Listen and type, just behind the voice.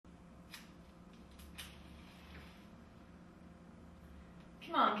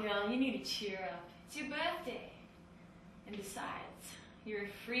Come on, girl, you need to cheer up. It's your birthday. And besides, you're a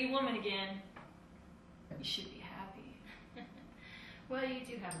free woman again. You should be happy. Well, you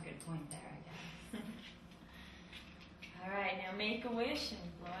do have a good point there, I guess. All right, now make a wish and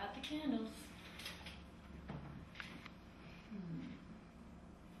blow out the candles.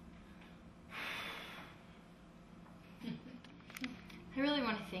 I really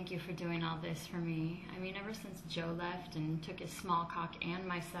want to thank you for doing all this for me. I mean, ever since Joe left and took his small cock and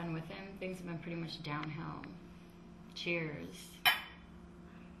my son with him, things have been pretty much downhill. Cheers.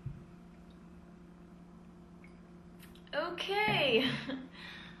 Okay.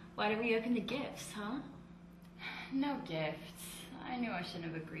 Why don't we open the gifts, huh? No gifts. I knew I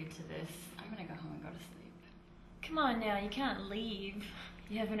shouldn't have agreed to this. I'm gonna go home and go to sleep. Come on now, you can't leave.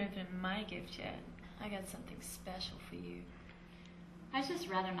 You haven't opened my gift yet. I got something special for you. I'd just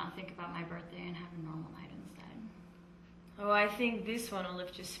rather not think about my birthday and have a normal night instead. Oh, I think this one will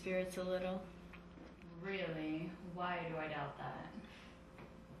lift your spirits a little. Really? Why do I doubt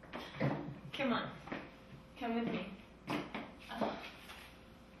that? Come on. Come with me.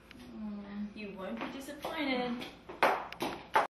 You won't be disappointed.